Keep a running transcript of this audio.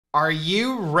Are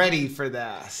you ready for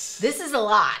this? This is a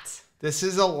lot. This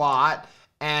is a lot,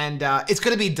 and it's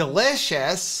going to be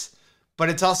delicious, but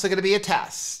it's also going to be a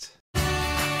test.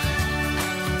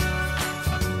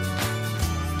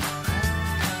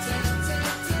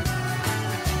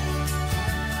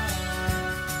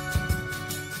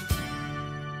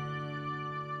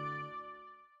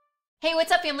 Hey,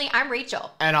 what's up, family? I'm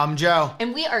Rachel. And I'm Joe.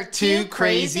 And we are Two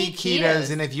Crazy Ketos.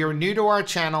 And if you're new to our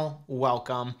channel,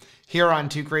 welcome. Here on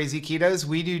Two Crazy Ketos,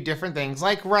 we do different things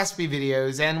like recipe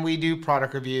videos and we do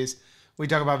product reviews. We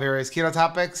talk about various keto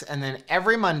topics. And then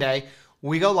every Monday,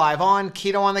 we go live on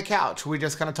Keto on the Couch. We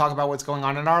just kind of talk about what's going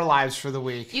on in our lives for the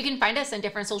week. You can find us on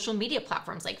different social media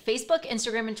platforms like Facebook,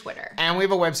 Instagram, and Twitter. And we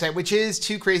have a website, which is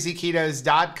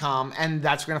twocrazyketos.com. And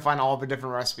that's where you're going to find all of the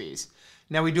different recipes.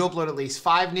 Now, we do upload at least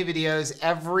 5 new videos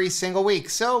every single week,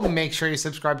 so make sure you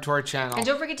subscribe to our channel. And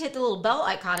don't forget to hit the little bell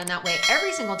icon, and that way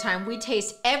every single time we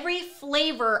taste every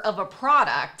flavor of a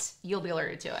product, you'll be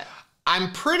alerted to it.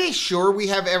 I'm pretty sure we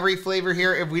have every flavor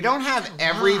here. If we don't have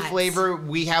every flavor,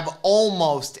 we have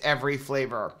almost every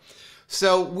flavor.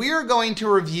 So we're going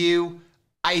to review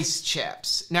ice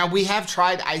chips. Now, we have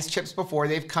tried ice chips before.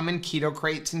 They've come in keto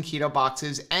crates and keto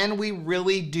boxes, and we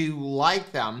really do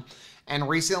like them. And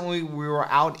recently we were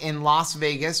out in Las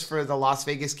Vegas for the Las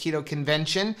Vegas Keto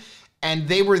Convention, and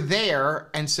they were there.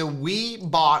 And so we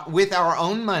bought with our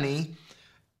own money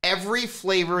every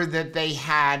flavor that they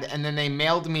had, and then they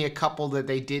mailed me a couple that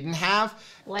they didn't have.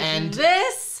 Like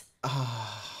this?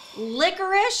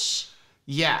 Licorice?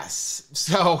 Yes.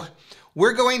 So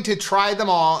we're going to try them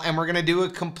all, and we're going to do a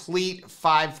complete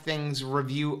 5 things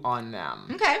review on them.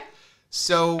 Okay.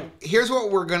 So here's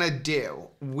what we're gonna do.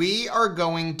 We are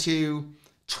going to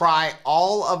try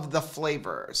all of the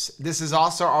flavors. This is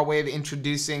also our way of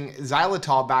introducing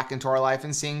xylitol back into our life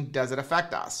and seeing, does it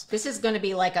affect us? This is gonna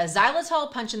be like a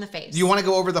xylitol punch in the face. Do you wanna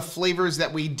go over the flavors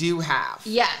that we do have?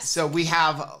 Yes. So we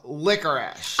have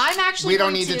licorice. I'm actually We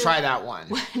don't need to try that one.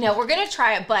 No, we're gonna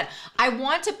try it, but I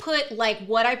want to put like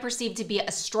what I perceive to be a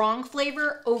strong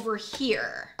flavor over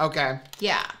here. Okay.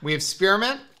 Yeah. We have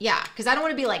spearmint. Yeah, because I don't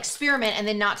want to be like spearmint and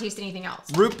then not taste anything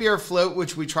else. Root beer float,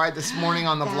 which we tried this morning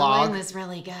on the that vlog. That one was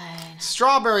really good.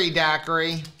 Strawberry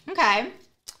daiquiri. Okay.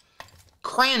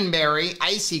 Cranberry,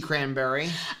 icy cranberry.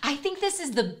 I think this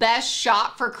is the best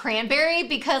shot for cranberry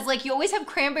because like you always have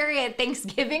cranberry at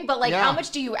Thanksgiving, but like how much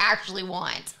do you actually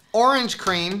want? Orange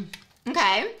cream.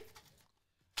 Okay.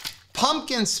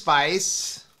 Pumpkin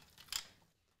spice.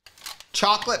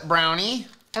 Chocolate brownie.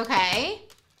 Okay.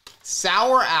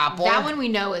 Sour apple. That one we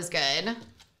know is good.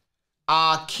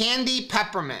 Candy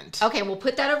peppermint. Okay, we'll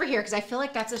put that over here because I feel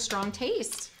like that's a strong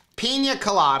taste. Pina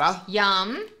colada.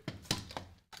 Yum.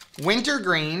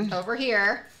 Wintergreen. Over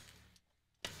here.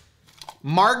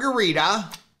 Margarita.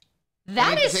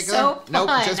 That is so fun. Nope,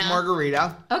 just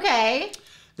margarita. Okay.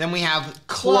 Then we have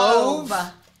clove.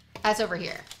 That's over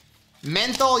here.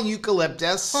 Menthol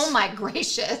eucalyptus. Oh my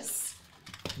gracious.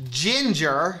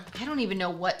 Ginger. I don't even know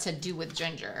what to do with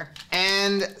ginger.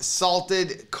 And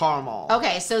salted caramel.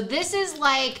 Okay, so this is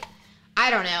like, I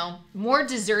don't know, more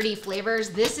desserty flavors.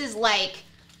 This is like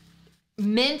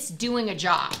mint doing a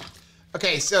job.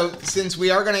 Okay, so since we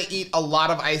are gonna eat a lot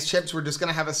of ice chips, we're just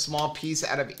gonna have a small piece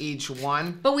out of each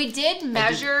one. But we did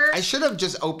measure. I should have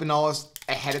just opened all this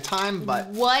ahead of time, but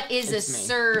what is a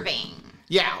serving?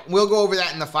 Yeah, we'll go over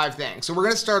that in the 5 things. So we're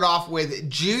gonna start off with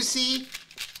juicy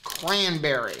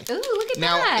cranberry. Ooh, look at that.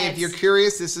 Now, if you're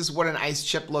curious, this is what an ice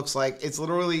chip looks like. It's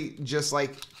literally just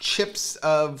like chips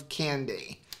of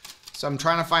candy. So I'm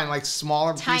trying to find like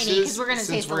smaller pieces. Tiny, because we're gonna taste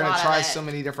a lot of it. Since we're gonna try so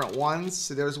many different ones.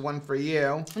 So there's one for you.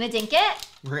 I'm gonna dink it.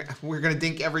 We're gonna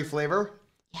dink every flavor?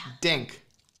 Yeah. Dink.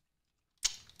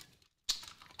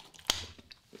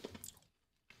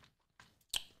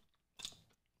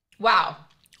 Wow.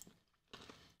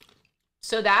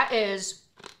 So that is,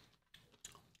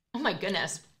 oh my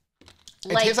goodness.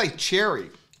 It tastes like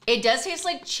cherry. It does taste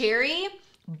like cherry,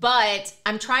 but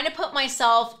I'm trying to put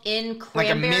myself in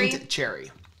cranberry. Like a mint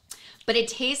cherry. But it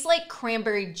tastes like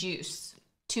cranberry juice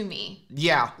to me.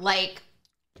 Yeah. Like.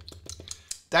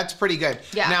 That's pretty good.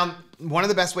 Yeah. Now, one of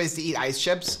the best ways to eat ice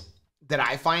chips that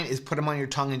I find is put them on your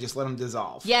tongue and just let them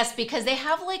dissolve. Yes, because they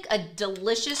have like a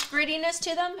delicious grittiness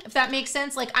to them, if that makes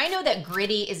sense. Like I know that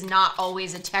gritty is not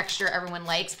always a texture everyone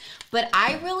likes, but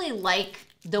I really like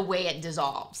the way it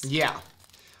dissolves. Yeah.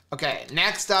 Okay,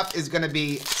 next up is gonna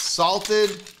be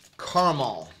salted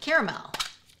caramel. Caramel.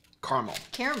 Caramel.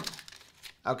 Caramel.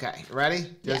 Okay,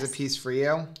 ready? There's a piece for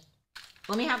you.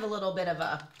 Let me have a little bit of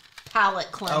a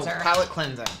palate cleanser. Oh, palate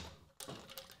cleansing.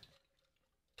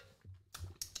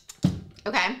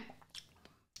 Okay.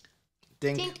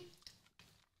 Dink. Dink.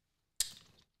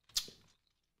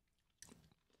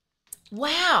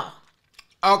 Wow.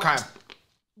 Okay.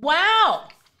 Wow.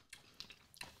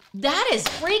 That is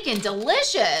freaking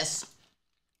delicious.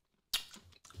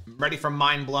 Ready for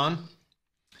mind blown?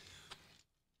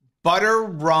 Butter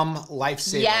rum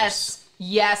lifesavers. Yes.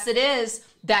 Yes, it is.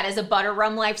 That is a butter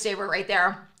rum lifesaver right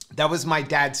there. That was my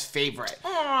dad's favorite.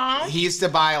 Aww. He used to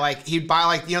buy he'd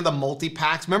buy you know, the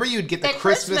multi-packs. Remember you'd get the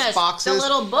Christmas boxes? The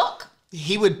little book.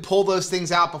 He would pull those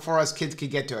things out before us kids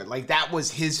could get to it. Like, that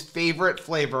was his favorite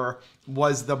flavor,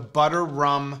 was the butter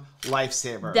rum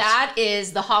lifesavers. That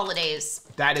is the holidays.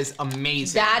 That is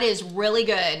amazing. That is really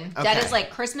good. Okay. That is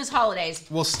like Christmas holidays.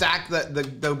 We'll stack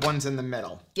the ones in the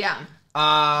middle. Yeah.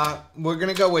 We're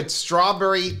gonna go with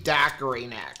strawberry daiquiri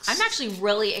next. I'm actually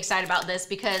really excited about this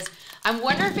because I'm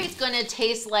wondering if it's gonna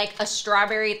taste like a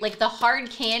strawberry, like the hard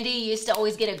candy you used to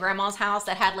always get at grandma's house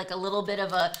that had like a little bit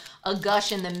of a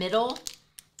gush in the middle.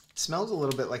 Smells a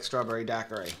little bit like strawberry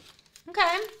daiquiri.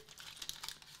 Okay.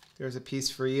 There's a piece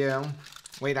for you.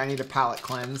 Wait, I need a palate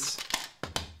cleanse.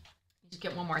 Just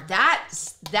get one more. That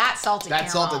salted caramel.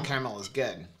 That salted caramel is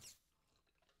good.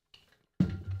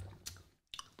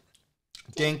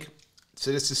 Dink.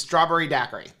 So this is strawberry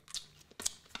daiquiri.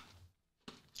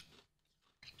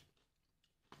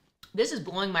 This is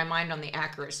blowing my mind on the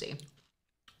accuracy.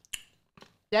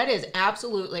 That is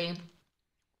absolutely.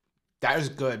 That is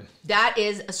good. That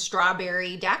is a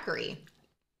strawberry daiquiri.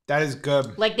 That is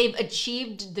good. Like they've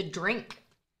achieved the drink.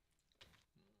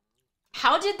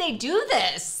 How did they do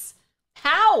this?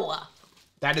 How?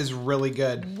 That is really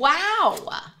good.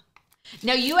 Wow.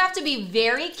 Now you have to be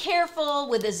very careful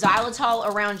with the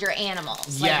xylitol around your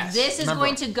animals. Like Yes, this is remember.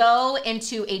 going to go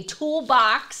into a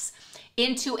toolbox,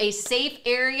 into a safe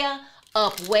area,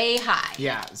 up way high.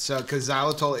 Yeah, so because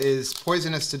xylitol is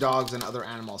poisonous to dogs and other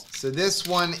animals. So this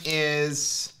one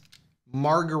is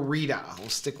margarita. We'll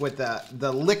stick with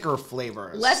the liquor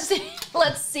flavors. Let's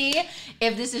see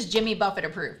if this is Jimmy Buffett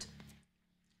approved.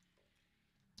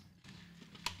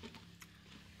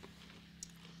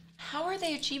 How are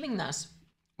they achieving this?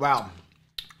 Wow.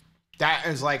 That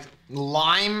is like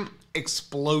lime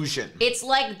explosion. It's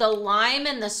like the lime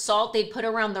and the salt they put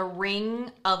around the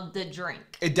ring of the drink.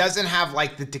 It doesn't have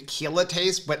like the tequila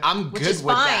taste, but I'm Which good is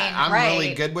with fine, that. I'm right.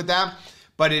 really good with that.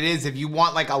 But it is, if you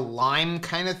want like a lime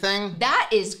kind of thing. That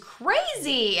is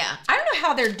crazy. I don't know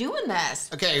how they're doing this.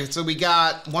 Okay, so we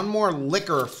got one more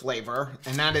liquor flavor,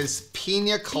 and that is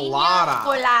pina colada.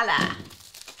 Pina colada.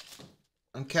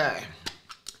 Okay.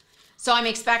 So I'm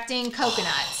expecting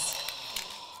coconuts.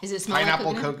 Is it smell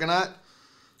Pineapple like coconut.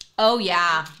 Oh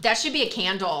yeah, that should be a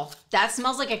candle. That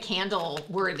smells like a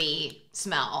candle-worthy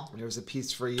smell. There's a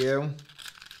piece for you.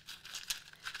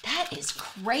 That is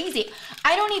crazy.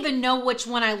 I don't even know which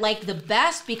one I like the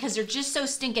best because they're just so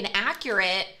stinking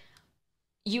accurate.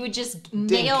 You would just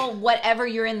nail whatever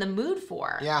you're in the mood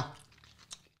for. Yeah.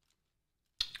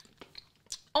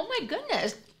 Oh my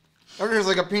goodness. Oh, there's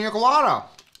like a pina colada.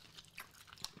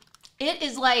 It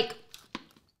is like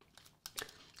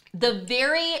the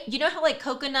very, you know how like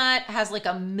coconut has like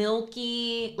a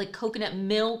milky, like coconut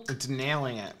milk? It's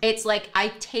nailing it. It's like I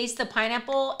taste the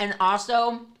pineapple and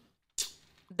also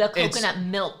the coconut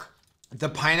milk. The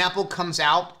pineapple comes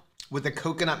out with a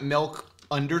coconut milk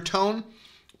undertone,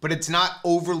 but it's not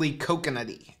overly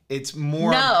coconutty. It's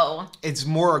more, it's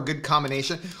more a good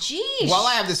combination. Jeez. While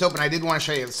I have this open, I did want to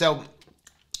show you. So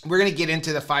we're going to get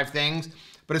into the 5 things,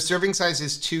 but a serving size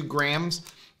is 2 grams.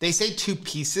 They say 2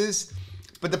 pieces,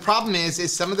 but the problem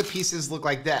is some of the pieces look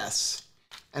like this.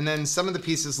 And then some of the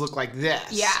pieces look like this.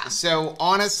 Yeah. So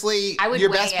honestly, your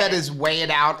best bet is weigh it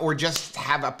out or just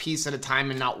have a piece at a time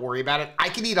and not worry about it. I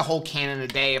could eat a whole can in a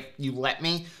day if you let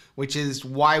me, which is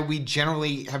why we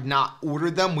generally have not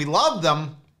ordered them. We love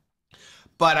them,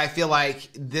 but I feel like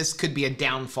this could be a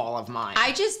downfall of mine.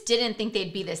 I just didn't think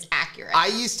they'd be this accurate. I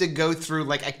used to go through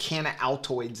like a can of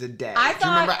Altoids a day. Do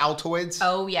you remember Altoids?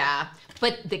 Oh yeah,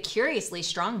 but the Curiously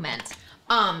Strong mint.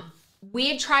 We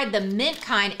had tried the mint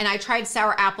kind and I tried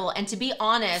sour apple, and to be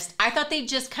honest, I thought they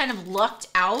just kind of lucked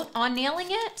out on nailing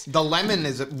it. The lemon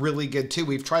is really good too.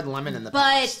 We've tried lemon in the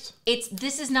past. But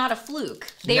this is not a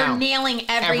fluke. They are nailing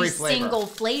every single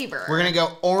flavor. We're gonna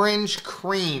go orange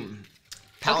cream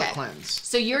palate cleanse.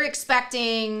 So you're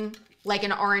expecting like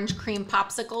an orange cream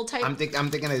popsicle type? I'm thinking of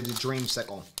the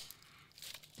dreamsicle.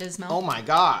 Does it smell? Oh my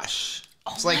gosh.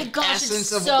 It's like my gosh, essence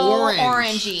it's of so orange.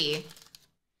 orangey.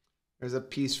 There's a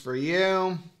piece for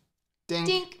you. Dink.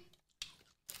 Dink.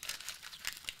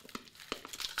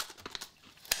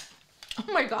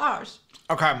 Oh my gosh.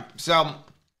 Okay, so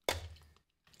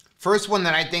first one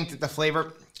that I think that the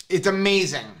flavor, it's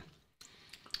amazing.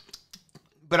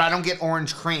 But I don't get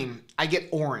orange cream. I get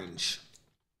orange.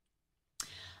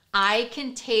 I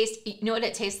can taste, you know what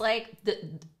it tastes like?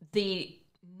 The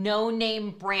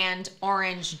no-name brand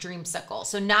orange dreamsicle.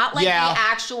 So not like the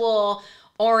actual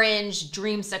orange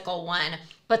dreamsicle one,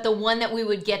 but the one that we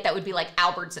would get that would be like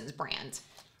Albertson's brand.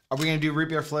 Are we gonna do root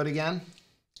beer float again?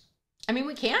 I mean,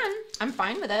 we can. I'm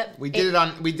fine with it. We did it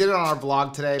on our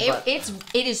vlog today, but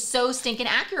it is so stinking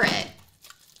accurate.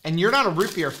 And you're not a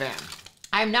root beer fan.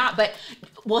 I'm not, but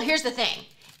well, here's the thing.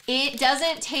 It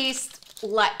doesn't taste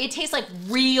like, it tastes like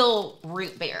real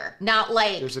root beer, not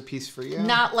like there's a piece for you.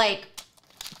 Not like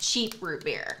cheap root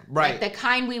beer. Right. Like the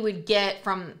kind we would get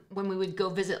from when we would go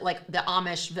visit like the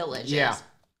Amish villages. Yeah.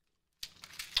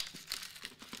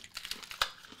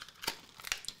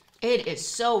 It is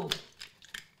so...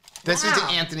 This is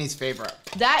Anthony's favorite.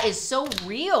 That is so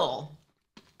real.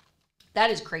 That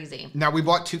is crazy. Now, we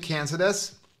bought 2 cans of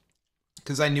this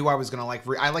because I knew I was going to like...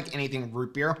 I like anything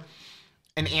root beer.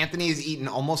 And Anthony has eaten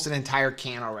almost an entire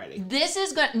can already. This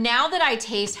is good. Now that I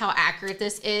taste how accurate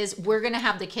this is, we're going to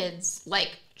have the kids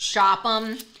like shop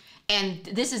them. And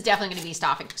this is definitely going to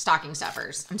be stocking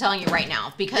stuffers. I'm telling you right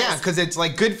now. Because it's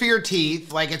like good for your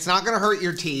teeth. Like it's not going to hurt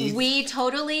your teeth. We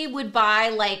totally would buy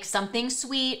like something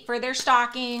sweet for their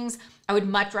stockings. I would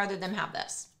much rather them have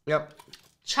this. Yep.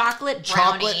 Chocolate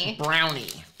brownie. Chocolate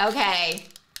brownie. Okay.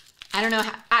 I don't know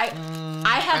how,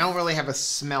 I don't really have a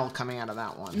smell coming out of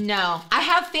that one. No. I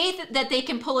have faith that they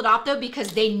can pull it off though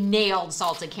because they nailed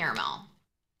salted caramel.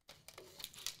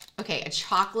 Okay, a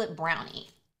chocolate brownie.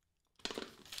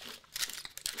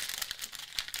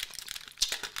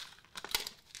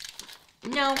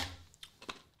 No.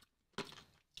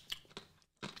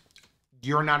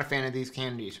 You're not a fan of these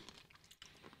candies.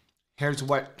 Here's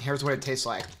what it tastes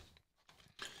like.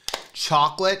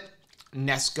 Chocolate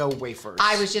Nesco wafers.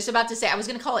 I was just about to say, I was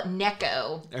going to call it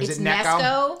Necco. Is it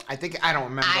Necco? I don't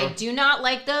remember. I do not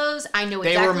like those. I know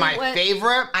exactly. They were my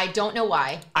favorite. I don't know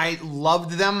why. I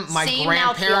loved them. My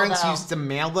grandparents used to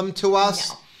mail them to us.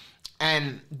 No.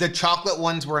 And the chocolate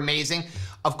ones were amazing.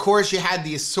 Of course, you had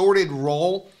the assorted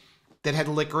roll that had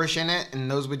licorice in it, and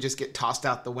those would just get tossed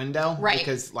out the window. Right.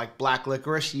 Because, like, black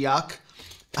licorice, yuck.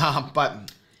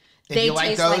 But if they you like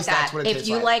taste those, like that. that's what it tastes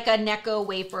like. If you like a Necco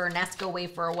wafer, Nesco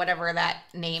wafer, or whatever that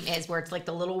name is, where it's like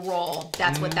the little roll,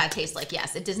 that's what that tastes like.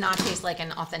 Yes, it does not taste like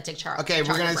an authentic chocolate. Okay,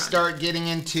 we're going to start getting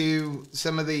into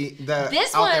some of the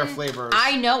this out one, there flavors.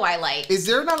 I know I like. Is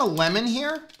there not a lemon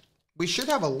here? We should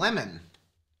have a lemon.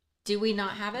 Do we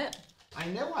not have it? I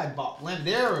know I bought lemon.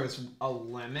 There is a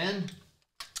lemon.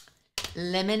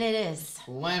 Lemon it is.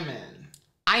 Lemon.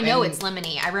 I know it's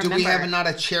lemony. I remember. Do we have not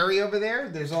a cherry over there?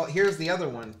 Here's the other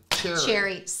one.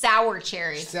 Cherry. Sour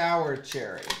cherry. Sour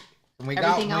cherry. And we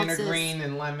got wintergreen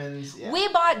and lemons. Yeah. We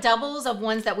bought doubles of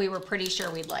ones that we were pretty sure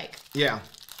we'd like. Yeah.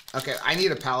 Okay, I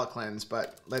need a palate cleanse,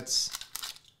 but there's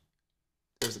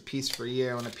a piece for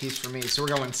you and a piece for me. So we're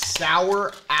going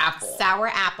sour apple. Sour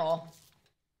apple.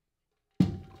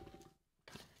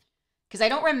 Because I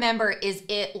don't remember, is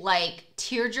it like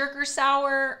tearjerker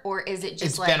sour or is it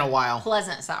just been a while.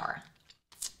 Pleasant sour?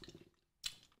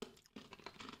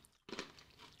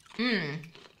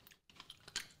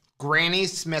 Granny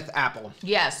Smith apple.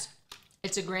 Yes,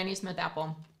 it's a Granny Smith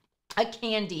apple. A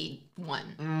candied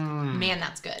one. Man,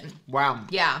 that's good. Wow.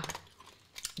 Yeah,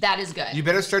 that is good. You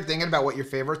better start thinking about what your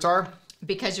favorites are.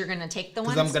 Because you're going to take the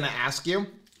ones? Because I'm going to ask you.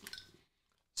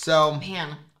 So.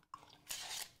 Man.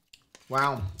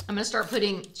 Wow. I'm going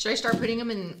to should I start putting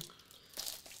them in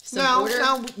some order?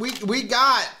 No, we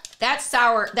got.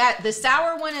 That the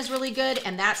sour one is really good,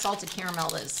 and that salted caramel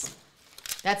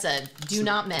that's a do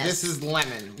not miss. This is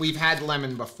lemon. We've had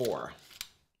lemon before.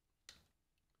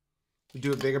 We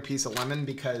do a bigger piece of lemon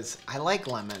because I like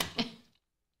lemon.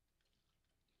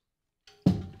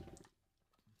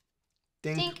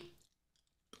 Dink. Dink.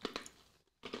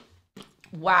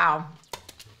 Wow.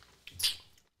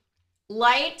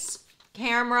 Lights,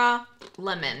 camera,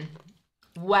 lemon.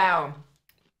 Wow.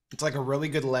 It's like a really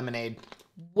good lemonade.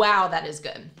 Wow, that is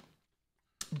good.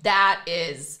 That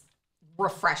is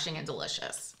refreshing and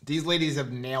delicious. These ladies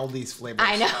have nailed these flavors.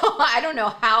 I know. I don't know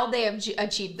how they have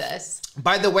achieved this.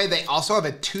 By the way, they also have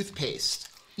a toothpaste.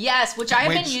 Yes, which I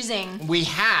have been using. We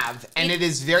have, and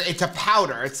it's a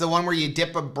powder. It's the one where you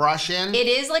dip a brush in. It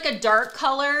is like a dark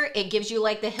color. It gives you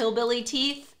like the hillbilly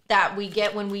teeth that we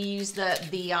get when we use the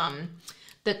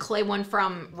clay one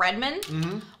from Redmond.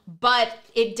 Mm-hmm. But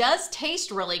it does taste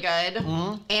really good,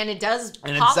 and it does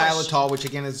polish. It's xylitol, which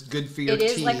again is good for your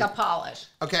teeth. It is like a polish.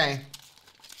 Okay.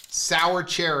 Sour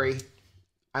cherry.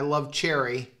 I love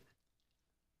cherry.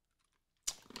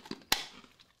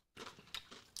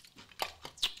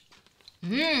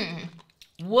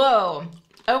 Whoa.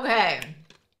 Okay.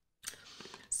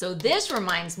 So this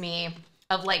reminds me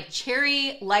of like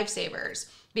cherry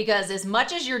lifesavers, because as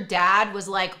much as your dad was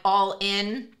like all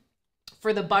in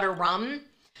for the butter rum,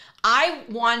 I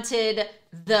wanted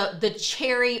the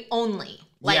cherry only.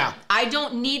 Like, yeah. I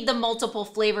don't need the multiple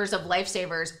flavors of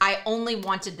lifesavers. I only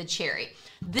wanted the cherry.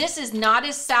 This is not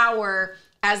as sour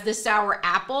as the sour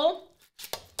apple.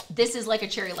 This is like a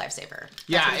cherry lifesaver.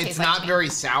 Yeah, it's not very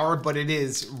sour, but it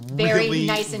is very really,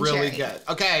 nice and really cherry. good.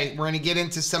 Okay, we're gonna get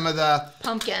into some of the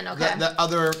pumpkin. Okay. The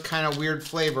other kind of weird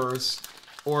flavors,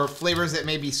 or flavors that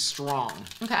may be strong.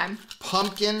 Okay.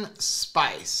 Pumpkin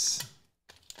spice.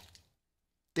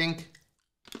 Dink.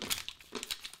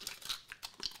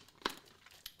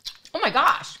 Oh my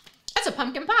gosh, that's a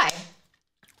pumpkin pie.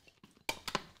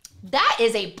 That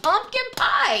is a pumpkin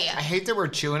pie. I hate that we're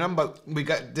chewing them, but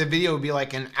the video would be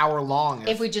like an hour long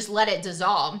if we just let it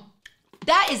dissolve.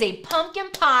 That is a pumpkin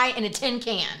pie in a tin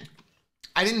can.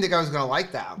 I didn't think I was gonna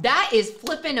like that. That is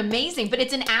flippin' amazing, but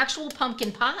it's an actual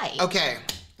pumpkin pie. Okay,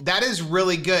 that is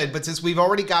really good, but since we've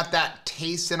already got that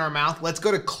taste in our mouth, let's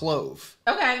go to clove.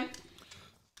 Okay.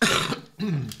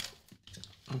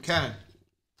 Okay.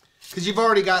 Because you've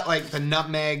already got like the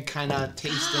nutmeg kind of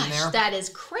taste in there. That is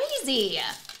crazy.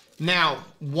 Now,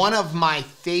 one of my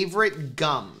favorite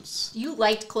gums. You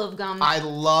liked clove gum? I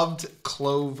loved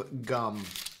clove gum.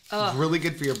 Ugh. Really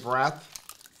good for your breath.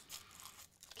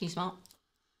 Can you smell?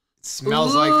 It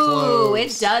smells like cloves. Ooh,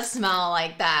 it does smell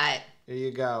like that. There you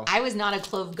go. I was not a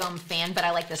clove gum fan, but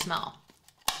I like the smell.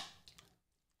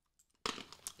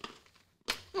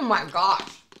 Oh my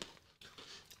gosh.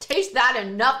 Taste that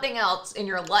and nothing else in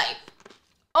your life.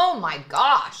 Oh my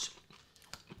gosh.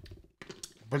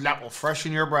 But that will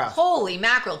freshen your breath. Holy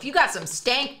mackerel. If you got some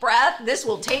stank breath, this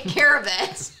will take care of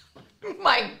it. Oh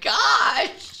my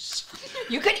gosh.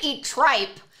 You could eat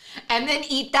tripe and then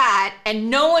eat that, and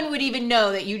no one would even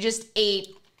know that you just ate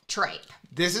tripe.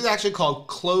 This is actually called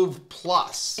Clove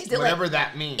Plus, whatever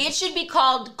that means. It should be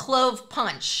called Clove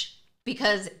Punch,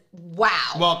 because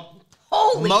wow. Well,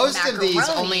 holy most macaroni. of these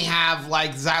only have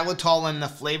like xylitol in the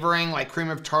flavoring, like cream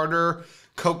of tartar,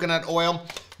 coconut oil.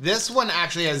 This one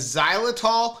actually has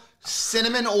xylitol,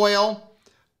 cinnamon oil,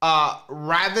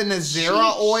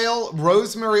 ravenazera oil,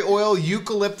 rosemary oil,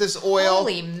 eucalyptus oil.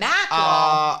 Holy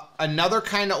mackerel. Another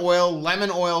kind of oil, lemon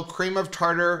oil, cream of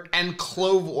tartar, and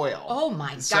clove oil. Oh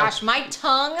my gosh, my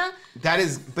tongue. That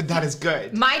is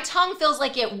good. My tongue feels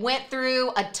like it went through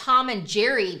a Tom and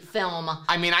Jerry film.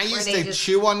 I mean, I used to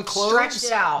chew on cloves. Stretched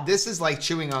it out. This is like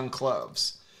chewing on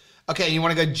cloves. Okay, you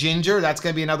want to go ginger? That's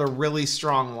going to be another really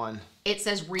strong one. It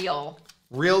says real.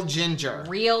 Real ginger.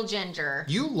 Real ginger.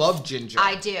 You love ginger.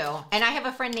 I do. And I have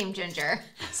a friend named Ginger.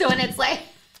 So when it's like,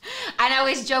 and I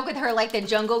always joke with her like the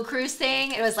Jungle Cruise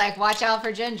thing. It was like, watch out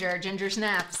for Ginger. Ginger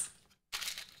snaps.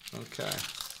 Okay.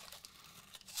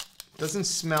 Doesn't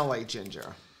smell like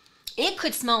ginger. It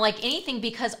could smell like anything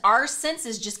because our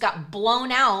senses just got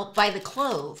blown out by the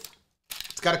clove.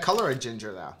 It's got a color of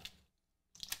ginger though.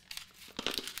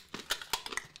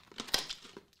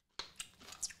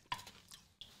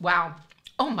 Wow.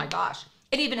 Oh my gosh.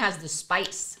 It even has the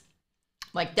spice.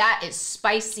 Like that is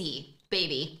spicy,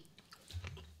 baby.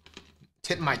 It's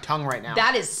hitting my tongue right now.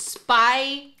 That is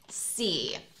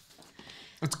spicy.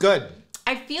 It's good.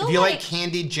 I feel if you like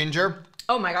candied ginger.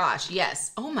 Oh my gosh,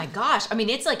 yes. Oh my gosh. I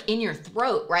mean, it's like in your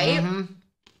throat, right? Mm-hmm.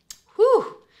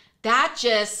 Whew. That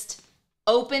just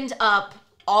opened up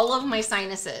all of my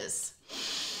sinuses.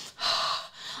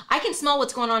 I can smell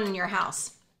what's going on in your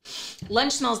house.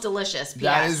 Lunch smells delicious. P.S.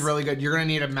 That is really good. You're going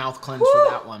to need a mouth cleanse Woo. for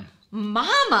that one.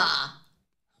 Mama.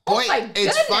 Boy, oh my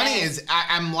goodness. it's funny is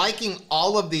I'm liking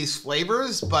all of these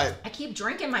flavors, but I keep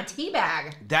drinking my tea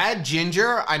bag. That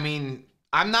ginger, I mean,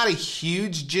 I'm not a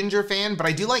huge ginger fan, but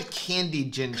I do like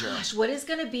candied ginger. Gosh, what is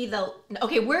going to be the...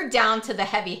 Okay, we're down to the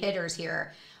heavy hitters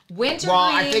here. Wintergreen.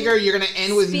 Well, I figure you're going to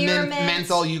end with spearmint,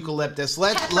 menthol eucalyptus.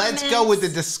 Let's go with the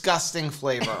disgusting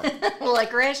flavor.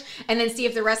 Licorice, and then see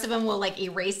if the rest of them will like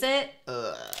erase it.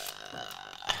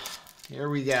 Here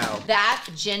we go. That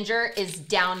ginger is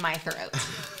down my throat.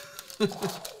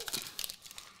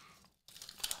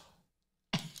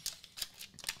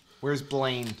 Where's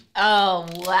Blaine? Oh,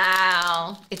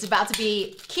 wow. It's about to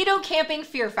be Keto Camping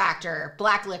Fear Factor,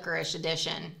 Black Licorice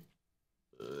edition.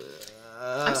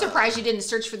 I'm surprised you didn't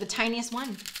search for the tiniest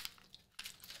one.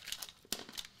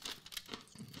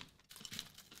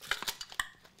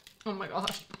 Oh my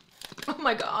gosh. Oh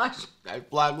my gosh.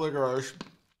 Black licorice.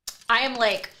 I am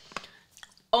like,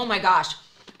 oh my gosh.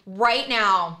 Right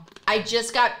now, I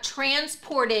just got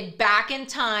transported back in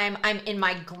time. I'm in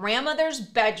my grandmother's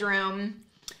bedroom,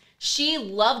 She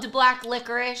loved black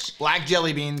licorice. Black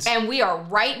jelly beans. And we are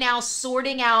right now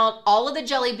sorting out all of the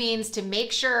jelly beans to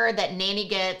make sure that Nanny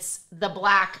gets the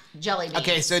black jelly beans.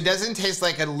 Okay, so it doesn't taste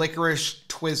like a licorice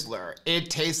Twizzler. It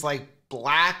tastes like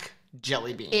black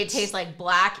jelly beans. It tastes like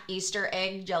black Easter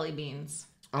egg jelly beans.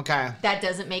 Okay. That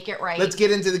doesn't make it right. Let's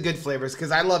get into the good flavors because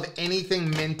I love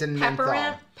anything mint and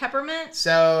menthol. Peppermint?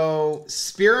 So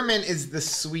spearmint is the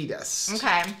sweetest.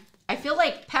 Okay. I feel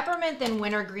like peppermint, then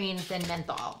wintergreen, then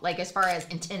menthol. Like as far as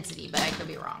intensity, but I could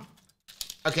be wrong.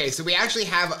 Okay, so we actually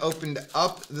have opened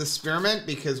up the spearmint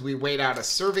because we weighed out a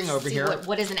serving over here.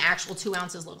 What does an actual 2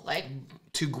 ounces look like?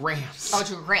 2 grams. Oh,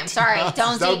 2 grams. Sorry.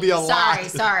 Don't That would be a lot.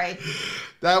 Sorry.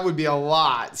 That would be a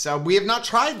lot. So we have not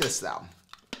tried this though.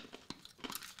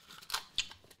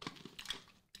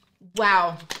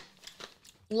 Wow.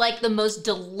 Like the most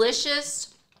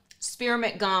delicious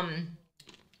spearmint gum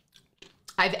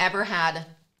I've ever had.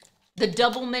 The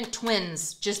double mint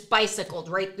twins just bicycled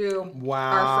right through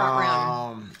our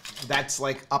front room. That's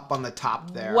like up on the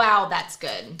top there. Wow, that's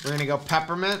good. We're gonna go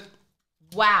peppermint.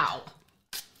 Wow.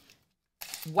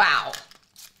 Wow.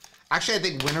 Actually, I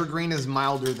think wintergreen is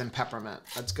milder than peppermint.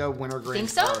 Let's go wintergreen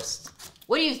first.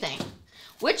 What do you think?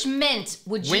 Which mint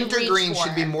would you reach for? Wintergreen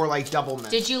should be more like double mint.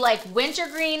 Did you like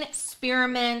wintergreen,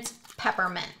 spearmint,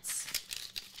 peppermints?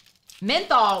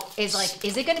 Menthol is like,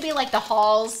 is it going to be like the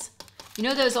Halls? You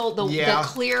know those old, the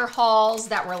clear Halls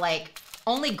that were like,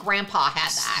 only Grandpa had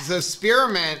that. So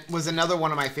spearmint was another one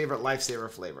of my favorite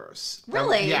Lifesaver flavors.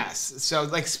 Really? Yes. So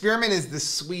like spearmint is the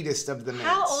sweetest of the mints.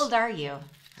 How old are you?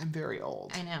 I'm very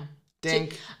old. I know.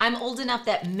 Dink. I'm old enough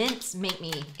that mints make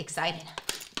me excited.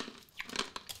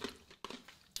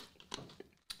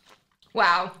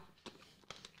 Wow.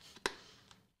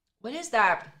 What is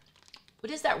that?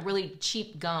 What is that really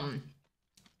cheap gum?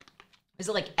 Is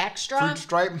it like extra? Fruit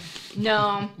Stripe?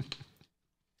 No.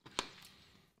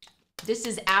 This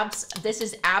is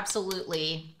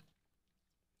absolutely,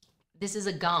 this is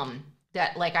a gum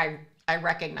that like I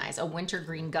recognize, a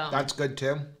wintergreen gum. That's good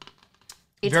too.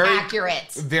 It's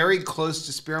accurate. Very close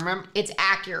to spearmint. It's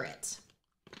accurate.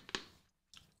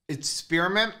 It's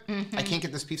spearmint. Mm-hmm. I can't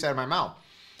get this piece out of my mouth.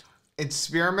 It's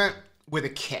spearmint with a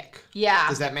kick. Yeah.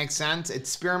 Does that make sense? It's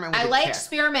spearmint with a kick. I like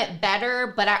spearmint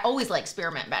better, but I always like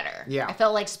spearmint better. Yeah. I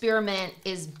felt like spearmint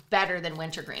is better than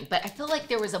wintergreen, but I feel like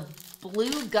there was a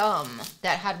blue gum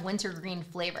that had wintergreen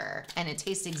flavor and it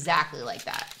tastes exactly like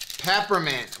that.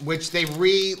 Peppermint, which they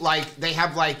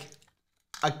have like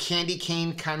a candy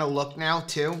cane kind of look now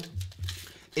too.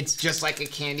 It's just like a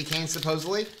candy cane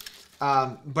supposedly.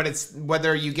 But it's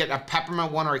whether you get a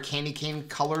peppermint one or a candy cane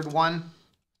colored one.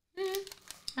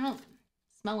 I don't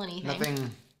smell anything. Nothing.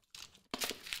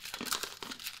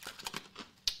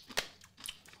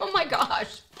 Oh my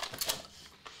gosh.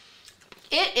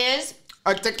 It is.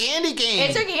 It's a candy cane.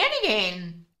 It's a candy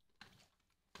cane.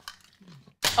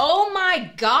 Oh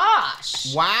my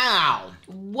gosh. Wow.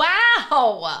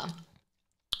 Wow.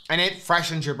 And it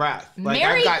freshens your breath. Like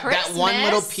Merry I've got Christmas. that one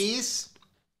little piece.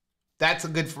 That's a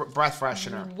good breath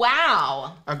freshener.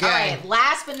 Wow. Okay. All right,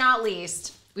 last but not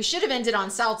least, we should have ended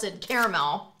on salted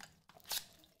caramel.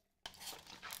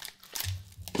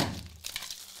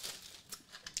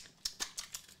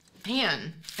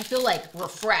 Man, I feel like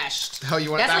refreshed. Oh,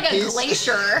 you want that piece? That's like a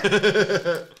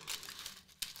glacier.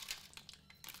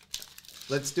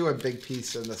 Let's do a big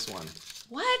piece of this one.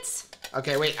 What?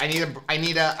 Okay, wait. I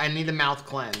need a mouth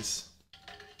cleanse.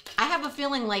 I have a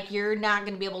feeling like you're not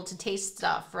going to be able to taste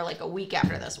stuff for like a week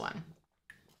after this one.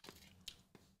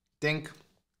 Dink.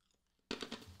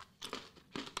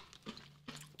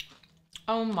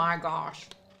 Oh my gosh.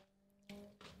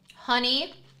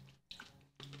 Honey.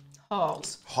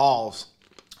 Halls.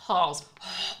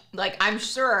 Like, I'm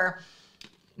sure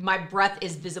my breath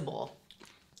is visible.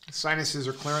 Sinuses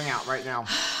are clearing out right now.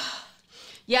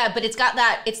 Yeah, but it's got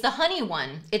that, it's the honey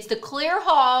one. It's the clear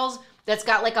Halls that's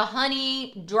got like a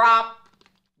honey drop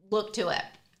look to it.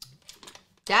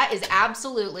 That is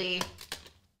absolutely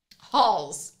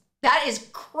Halls. That is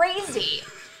crazy.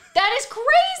 That is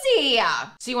crazy.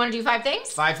 So you want to do 5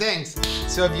 things? 5 things.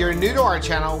 So if you're new to our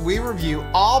channel, we review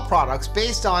all products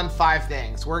based on 5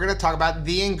 things. We're going to talk about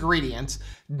the ingredients.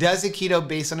 Does a keto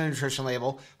based on a nutrition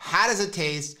label? How does it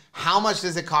taste? How much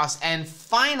does it cost? And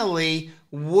finally,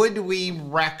 would we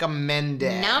recommend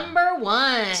it? Number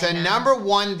 1. So number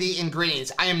 1, the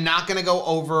ingredients. I am not going to go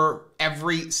over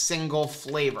every single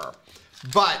flavor,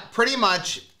 but pretty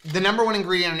much the number 1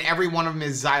 ingredient in every one of them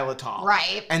is xylitol.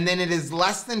 Right. And then it is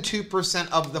less than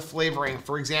 2% of the flavoring.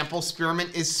 For example,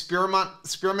 spearmint is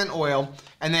spearmint oil,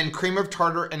 and then cream of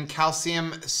tartar and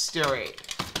calcium stearate.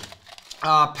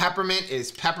 Peppermint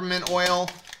is peppermint oil.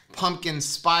 pumpkin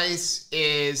spice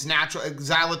is natural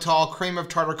xylitol, cream of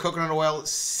tartar, coconut oil,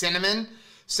 cinnamon.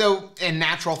 So, and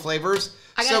natural flavors.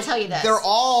 I gotta tell you this. They're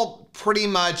all pretty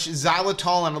much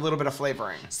xylitol and a little bit of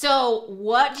flavoring. So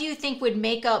what do you think would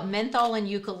make up menthol and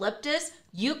eucalyptus?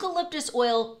 Eucalyptus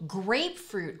oil,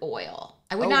 grapefruit oil.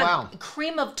 I would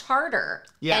cream of tartar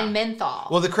and menthol.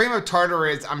 Well, the cream of tartar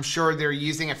is, I'm sure they're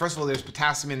using it. First of all, there's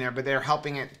potassium in there, but they're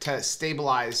helping it to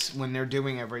stabilize when they're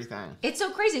doing everything. It's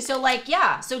so crazy. So like,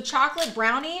 yeah, so chocolate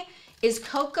brownie is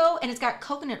cocoa and it's got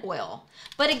coconut oil.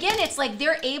 But again, it's like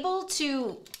they're able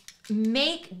to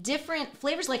make different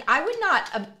flavors. Like I would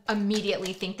not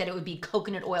immediately think that it would be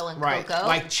coconut oil and cocoa.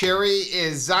 Like cherry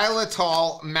is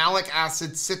xylitol, malic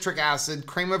acid, citric acid,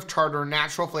 cream of tartar,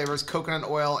 natural flavors, coconut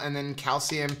oil, and then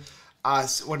calcium,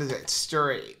 what is it?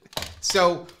 Stearate.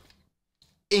 So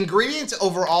ingredients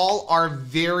overall are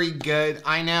very good.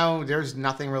 I know there's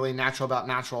nothing really natural about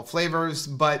natural flavors,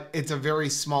 but it's a very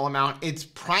small amount. It's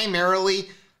primarily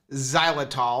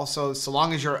xylitol, so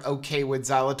long as you're okay with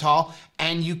xylitol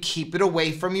and you keep it away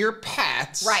from your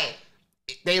pets, right?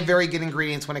 They have very good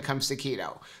ingredients when it comes to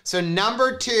keto. So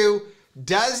number 2,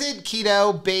 does it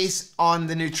keto based on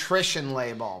the nutrition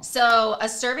label? So a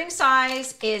serving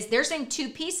size is, they're saying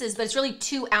 2 pieces, but it's really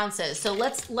 2 ounces. So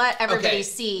let's let everybody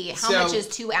see how much is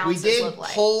 2 ounces look like.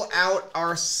 We did pull out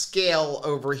our scale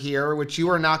over here, which you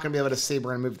are not going to be able to see.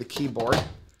 We're going to move the keyboard,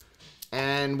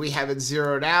 and we have it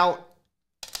zeroed out.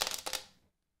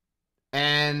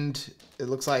 And it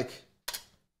looks like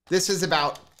this is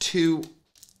about 2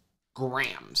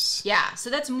 grams. Yeah, so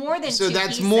that's more than 2 pieces. So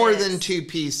that's more than 2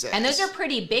 pieces. And those are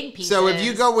pretty big pieces. So if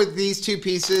you go with these 2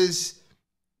 pieces,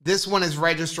 this one is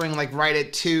registering like right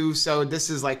at 2. So this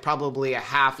is like probably a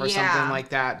half or something like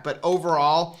that. But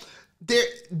overall,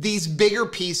 these bigger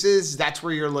pieces, that's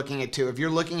where you're looking at 2. If you're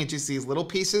looking at just these little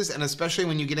pieces, and especially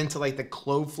when you get into like the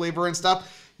clove flavor and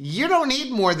stuff, you don't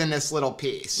need more than this little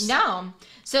piece. No.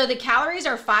 So the calories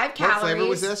are 5 calories. What flavor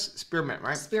was this? Spearmint,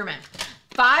 right? Spearmint.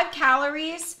 5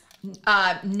 calories,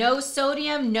 no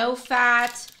sodium, no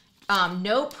fat,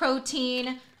 no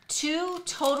protein, 2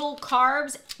 total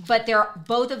carbs, but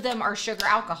both of them are sugar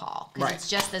alcohol because it's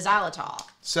just the xylitol.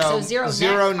 So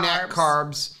zero net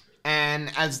carbs.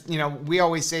 And as you know, we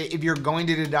always say, if you're going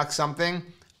to deduct something,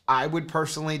 I would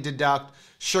personally deduct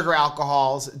sugar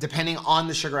alcohols, depending on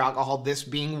the sugar alcohol, this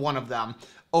being one of them,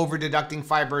 over deducting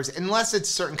fibers, unless it's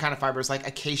certain kind of fibers like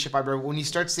acacia fiber. When you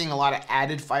start seeing a lot of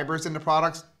added fibers into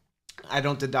products, I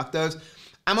don't deduct those.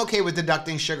 I'm okay with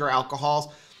deducting sugar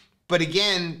alcohols, but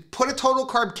again, put a total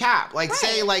carb cap. Like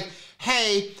say like,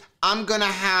 hey, I'm gonna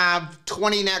have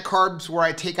 20 net carbs where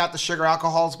I take out the sugar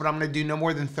alcohols, but I'm gonna do no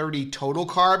more than 30 total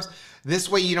carbs. This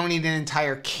way you don't need an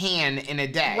entire can in a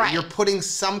day. You're putting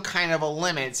some kind of a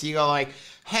limit. So you go like,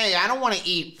 hey, I don't wanna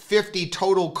eat 50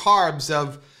 total carbs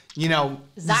of, you know,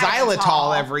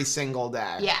 xylitol every single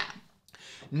day. Yeah.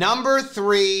 Number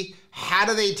 3, how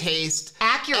do they taste?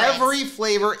 Accurate. Every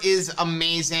flavor is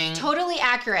amazing. Totally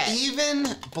accurate. Even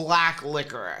black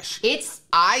licorice.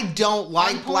 I don't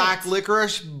like black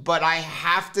licorice, but I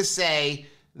have to say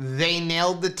they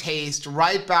nailed the taste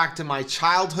right back to my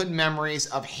childhood memories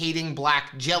of hating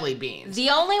black jelly beans. The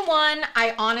only one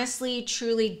I honestly,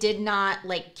 truly did not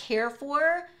like care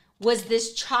for was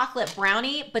this chocolate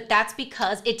brownie, but that's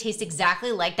because it tastes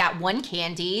exactly like that one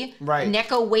candy,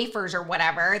 Necco wafers or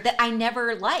whatever, that I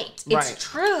never liked. It's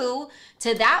true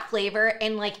to that flavor,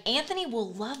 and like Anthony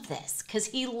will love this because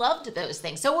he loved those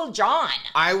things. So will John.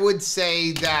 I would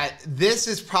say that this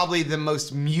is probably the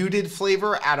most muted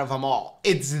flavor out of them all.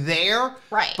 It's there,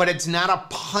 but it's not a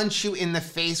punch you in the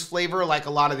face flavor like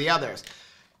a lot of the others.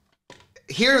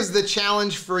 Here's the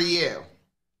challenge for you.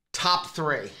 Top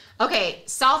 3. Okay,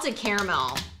 salted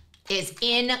caramel is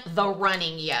in the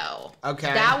running, yo.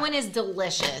 Okay. That one is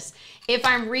delicious. If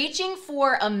I'm reaching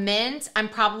for a mint, I'm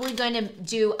probably going to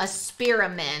do a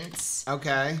spearmint.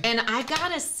 Okay. And I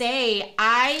gotta say,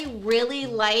 I really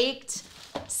liked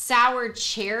sour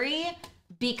cherry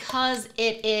because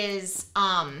it is,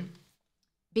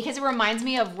 because it reminds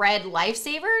me of Red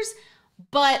Lifesavers,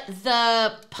 but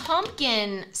the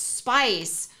pumpkin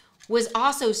spice was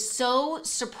also so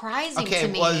surprising to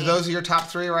me. Okay, well, those are your top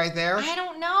 3 right there? I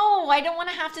don't know. I don't want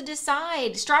to have to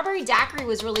decide. Strawberry daiquiri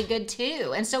was really good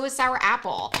too, and so was sour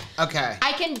apple. Okay.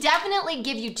 I can definitely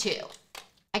give you 2.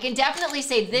 I can definitely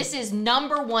say this is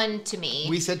number 1 to me.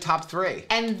 We said top 3.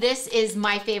 And this is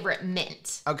my favorite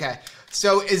mint. Okay.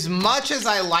 So as much as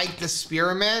I like the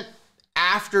spearmint,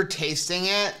 after tasting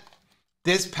it,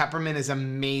 this peppermint is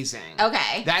amazing.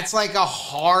 Okay. That's like a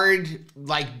hard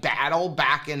like battle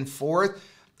back and forth.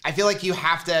 I feel like you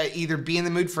have to either be in the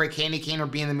mood for a candy cane or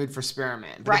be in the mood for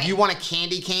spearmint. But if you want a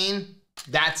candy cane,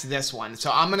 That's this one.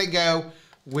 So I'm going to go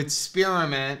with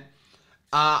spearmint.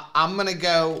 I'm going to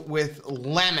go with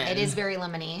lemon. It is very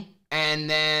lemony. And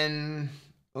then,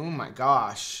 oh my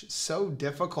gosh, so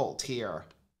difficult here.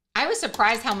 I was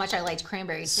surprised how much I liked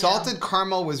cranberry too. Salted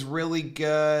caramel was really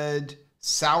good.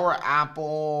 Sour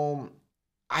apple.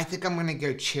 I think I'm going to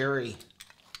go cherry.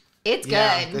 It's good.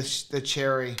 Yeah, the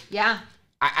cherry. Yeah.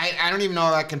 I don't even know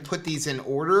if I can put these in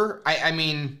order. I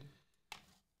mean,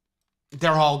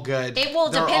 they're all good. It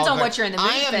will depends on what you're in the mood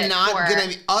for. I am not going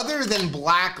to, other than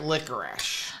black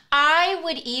licorice. I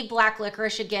would eat black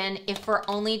licorice again if for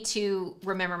only to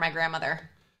remember my grandmother.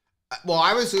 Well,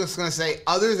 I was just going to say,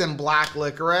 other than black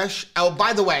licorice. Oh,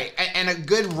 by the way, and a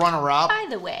good runner-up. By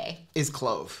the way. Is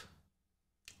clove.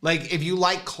 Like, if you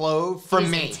like clove, for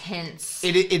me. Intense.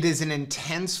 It is an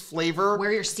intense flavor.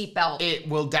 Wear your seatbelt. It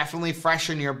will definitely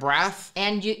freshen your breath.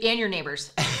 And your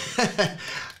neighbors.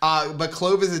 But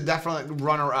clove is a definite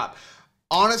runner-up.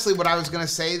 Honestly, what I was going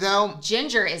to say, though.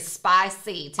 Ginger is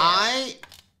spicy, too. I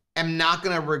am not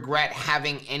going to regret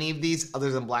having any of these other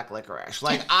than black licorice.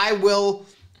 Like, I will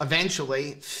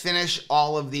eventually finish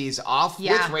all of these off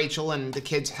with Rachel and the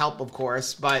kids' help, of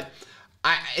course. But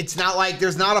it's not like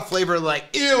there's not a flavor like,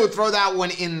 ew, throw that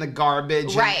one in the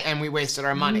garbage and we wasted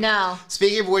our money. No.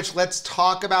 Speaking of which, let's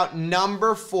talk about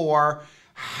number 4.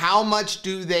 How much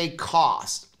do they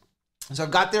cost? So I've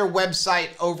got their website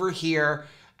over here.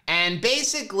 And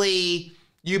basically,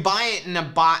 you buy it in a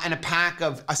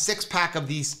 6-pack of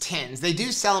these tins. They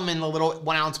do sell them in the little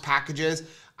 1-ounce packages.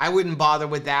 I wouldn't bother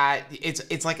with that.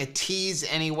 It's like a tease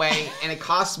anyway, and it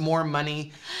costs more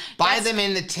money. Buy them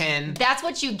in the tin. That's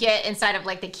what you get inside of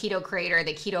like the Keto crate or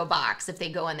the Keto box if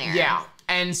they go in there. Yeah.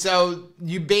 And so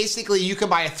you can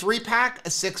buy a 3-pack, a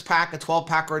 6-pack, a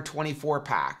 12-pack, or a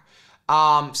 24-pack.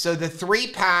 So the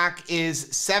 3-pack is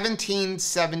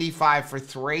 $17.75 for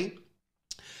 3.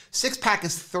 6-pack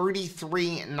is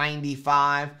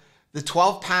 $33.95. The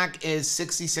 12-pack is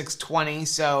 $66.20,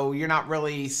 so you're not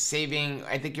really saving.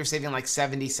 I think you're saving like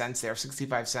 70 cents there,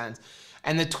 65 cents.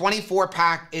 And the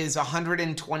 24-pack is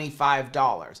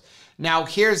 $125. Now,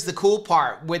 here's the cool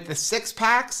part. With the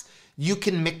 6-packs, you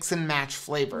can mix and match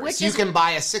flavors. You can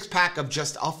buy a 6-pack of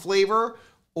just a flavor,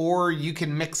 or you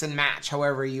can mix and match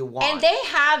however you want. And they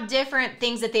have different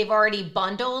things that they've already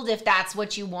bundled if that's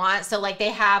what you want. So like they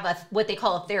have what they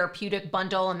call a therapeutic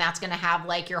bundle, and that's going to have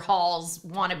like your Halls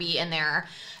wannabe in there.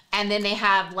 And then they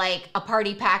have like a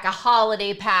party pack, a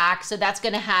holiday pack. So that's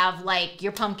going to have like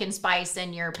your pumpkin spice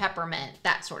and your peppermint,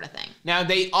 that sort of thing. Now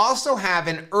they also have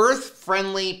an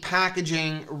earth-friendly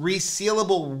packaging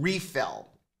resealable refill.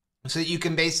 So that you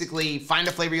can basically find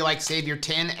a flavor you like, save your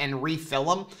tin, and refill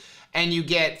them. And you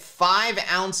get 5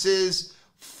 ounces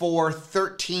for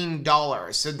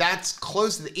 $13. So that's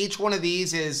close to each one of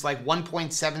these is like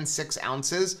 1.76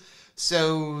 ounces.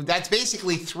 So that's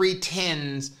basically 3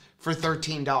 tins for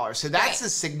 $13. So that's a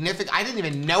significant, I didn't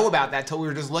even know about that till we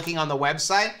were just looking on the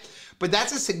website. But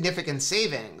that's a significant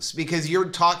savings because you're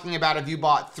talking about if you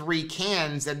bought 3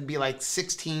 cans, that'd be like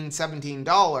 $16,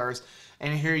 $17.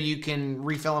 And here you can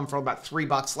refill them for about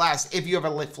 $3 less if you have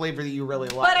a flavor that you really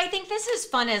like. But I think this is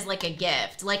fun as like a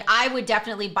gift. Like I would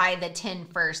definitely buy the tin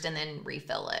first and then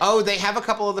refill it. Oh, they have a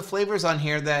couple of the flavors on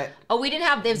here that... Oh, we didn't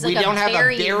have... There's like we don't have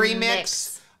a berry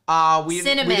mix. Cinnamon.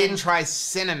 We didn't try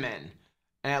cinnamon.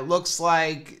 And it looks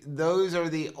like those are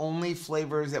the only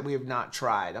flavors that we have not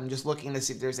tried. I'm just looking to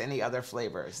see if there's any other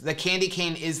flavors. The candy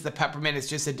cane is the peppermint. It's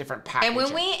just a different packaging. And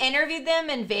when we interviewed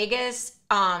them in Vegas,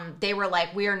 they were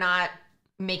like, we are not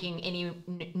making any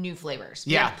new flavors.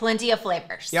 We have plenty of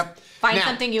flavors. Yep. Find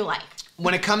something you like.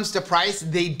 When it comes to price,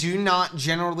 they do not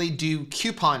generally do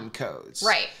coupon codes.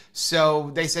 Right.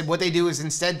 So they said what they do is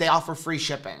instead they offer free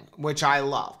shipping, which I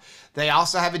love. They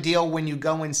also have a deal when you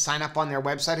go and sign up on their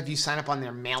website. If you sign up on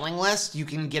their mailing list, you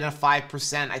can get a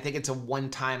 5%. I think it's a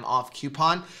one-time off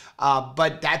coupon,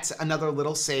 but that's another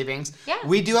little savings. Yeah.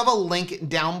 We do have a link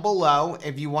down below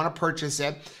if you want to purchase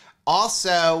it.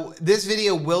 Also, this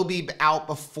video will be out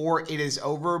before it is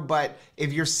over, but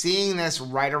if you're seeing this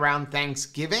right around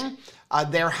Thanksgiving,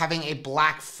 they're having a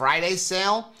Black Friday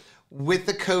sale with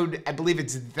the code, I believe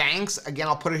it's THANKS. Again,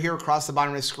 I'll put it here across the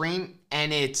bottom of the screen,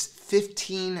 and it's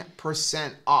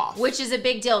 15% off. Which is a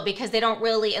big deal because they don't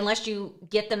really, unless you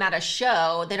get them at a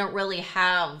show, they don't really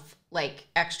have like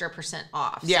extra %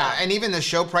 off. Yeah, and even the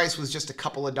show price was just a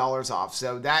couple of dollars off.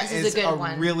 So that is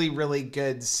a really, really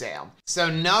good sale. So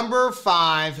number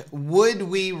 5, would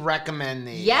we recommend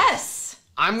these? Yes.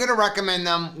 I'm going to recommend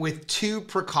them with 2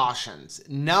 precautions.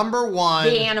 Number 1,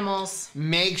 the animals.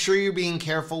 Make sure you're being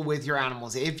careful with your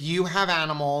animals. If you have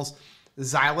animals,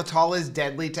 Xylitol is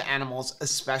deadly to animals,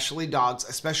 especially dogs,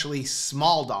 especially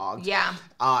small dogs. Yeah.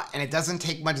 And it doesn't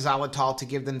take much xylitol to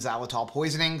give them xylitol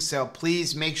poisoning. So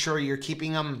please make sure you're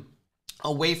keeping them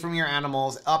away from your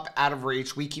animals, up out of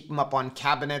reach. We keep them up on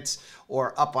cabinets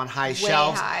or up on high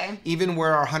shelves. High. Even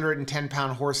where our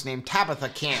 110-pound horse named Tabitha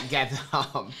can't get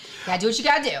them. Gotta do what you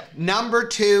gotta do. Number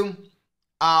 2,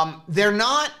 they're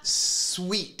not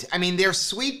sweet. I mean, they're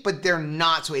sweet, but they're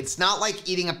not sweet. It's not like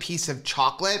eating a piece of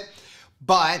chocolate,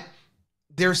 but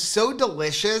they're so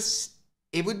delicious.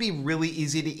 It would be really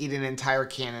easy to eat an entire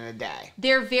can in a day.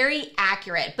 They're very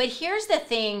accurate, but here's the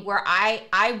thing where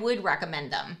I would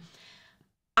recommend them.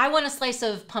 I want a slice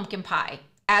of pumpkin pie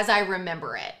as I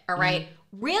remember it, all right?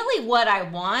 Really what I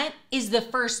want is the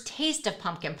first taste of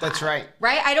pumpkin pie. That's right.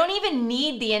 Right? I don't even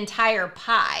need the entire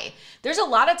pie. There's a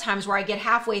lot of times where I get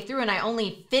halfway through and I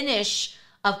only finish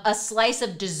a slice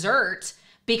of dessert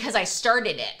because I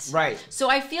started it. Right. So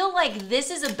I feel like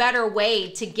this is a better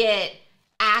way to get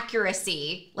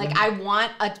accuracy. Like I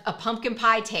want a pumpkin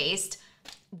pie taste.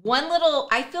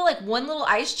 I feel like one little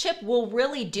ice chip will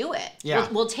really do it. Yeah.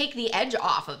 We'll take the edge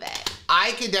off of it.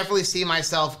 I could definitely see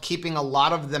myself keeping a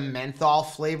lot of the menthol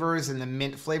flavors and the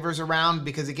mint flavors around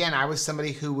because, again, I was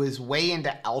somebody who was way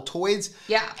into Altoids.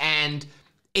 Yeah. And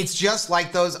it's just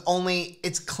like those, only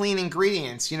it's clean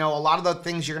ingredients. You know, a lot of the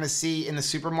things you're going to see in the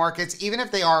supermarkets, even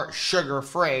if they are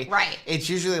sugar-free, right, it's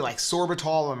usually like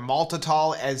sorbitol or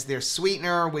maltitol as their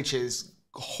sweetener, which is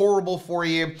horrible for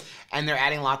you, and they're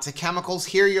adding lots of chemicals.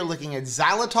 Here you're looking at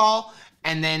xylitol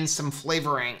and then some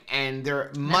flavoring, and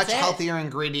they're much healthier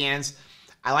ingredients.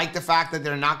 I like the fact that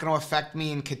they're not going to affect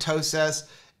me in ketosis,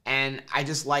 and I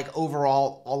just like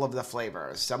overall all of the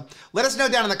flavors. So let us know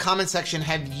down in the comment section,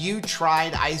 have you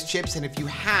tried ice chips? And if you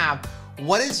have,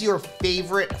 what is your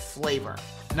favorite flavor?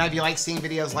 Now, if you like seeing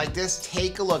videos like this,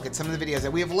 take a look at some of the videos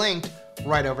that we have linked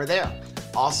right over there.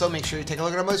 Also, make sure you take a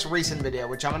look at our most recent video,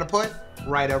 which I'm going to put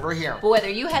right over here. But whether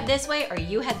you head this way or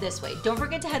you head this way, don't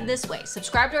forget to head this way.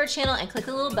 Subscribe to our channel and click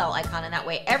the little bell icon, and that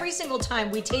way every single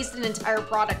time we taste an entire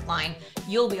product line,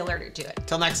 you'll be alerted to it.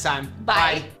 Till next time. Bye.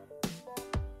 Bye.